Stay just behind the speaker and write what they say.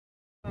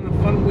On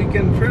a fun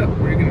weekend trip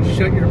where you're going to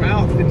shut your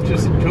mouth and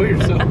just enjoy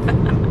yourself.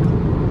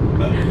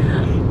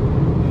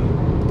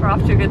 We're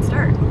off to a good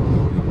start.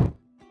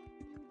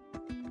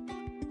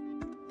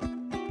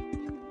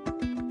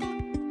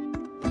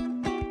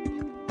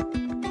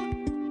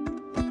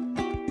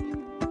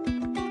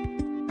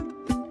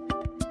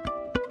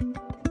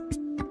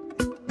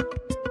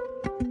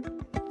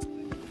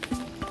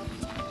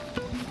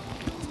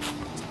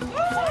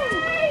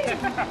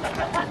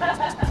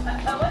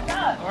 What's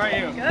up? How are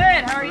you? Good,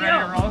 how are you? Ready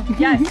to roll?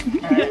 Yes.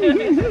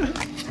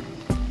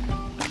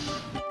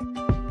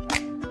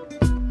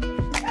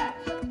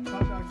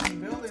 Hot dogs in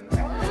the building.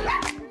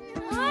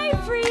 Hi,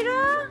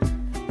 Frida.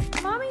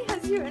 Mommy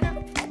has you in a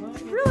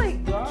really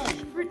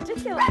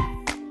ridiculous.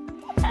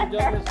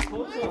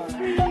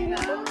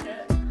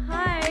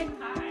 Hi.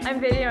 I'm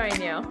videoing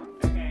you.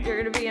 Okay. You're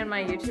gonna be in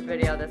my YouTube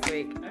video this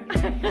week.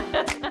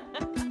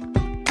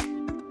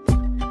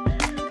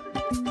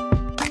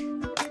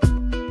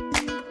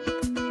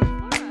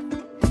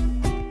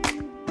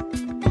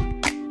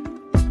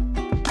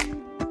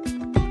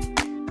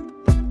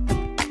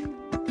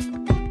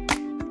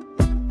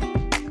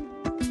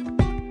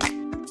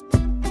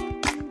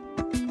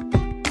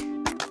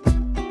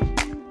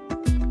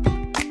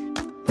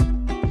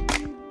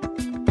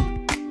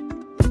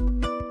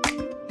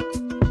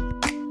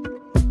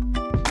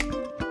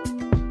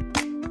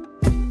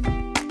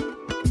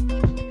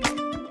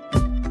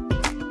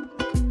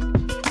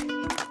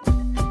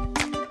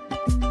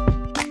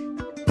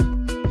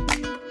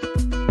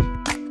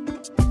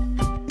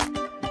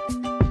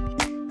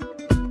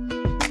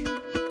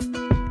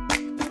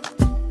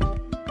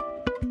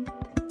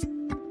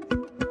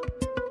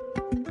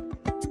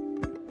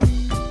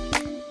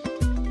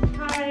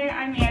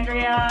 I'm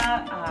Andrea,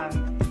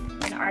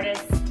 an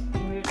artist who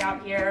moved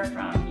out here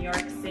from New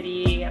York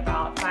City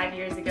about 5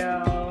 years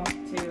ago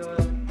to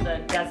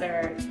the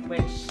desert,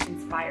 which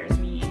inspires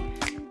me.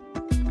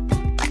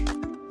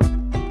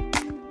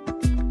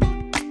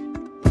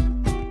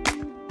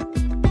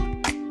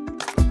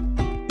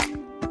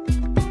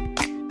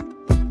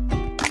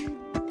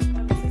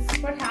 This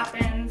is what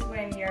happens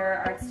when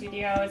your art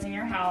studio is in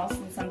your house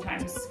and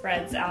sometimes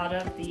spreads out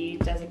of the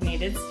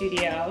designated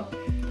studio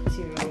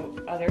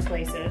to other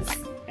places,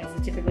 as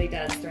it typically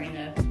does during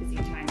the busy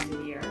times of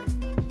the year,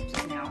 which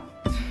is now.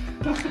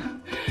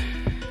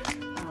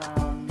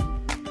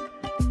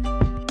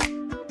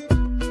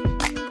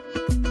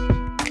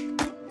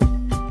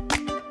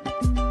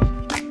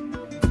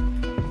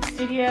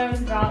 Studio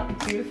is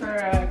about due for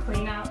a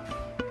cleanup,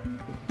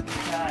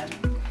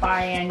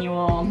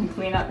 biannual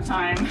cleanup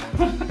time.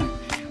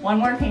 One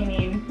more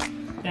painting,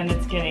 then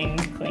it's getting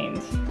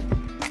cleaned.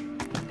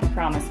 I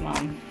promise,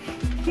 Mom.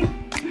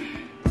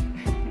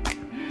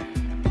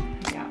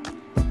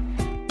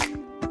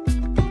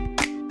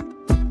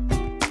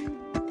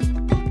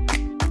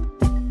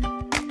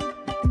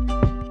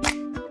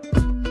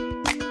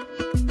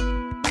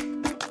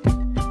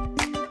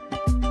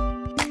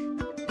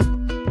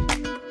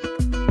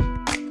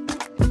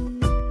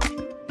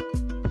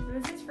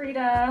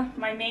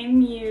 My main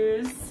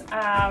muse.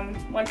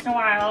 Once in a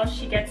while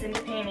she gets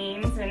into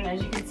paintings, and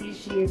as you can see,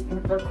 she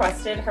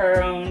requested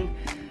her own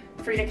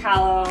Frida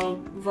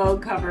Kahlo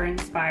Vogue cover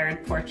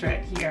inspired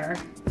portrait here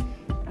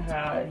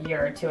a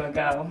year or two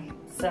ago.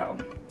 So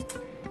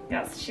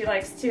yes, she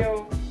likes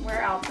to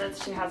wear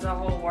outfits. She has a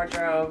whole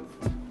wardrobe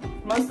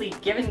mostly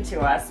given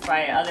to us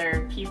by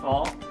other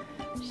people.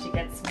 She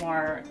gets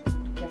more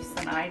gifts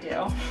than I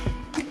do.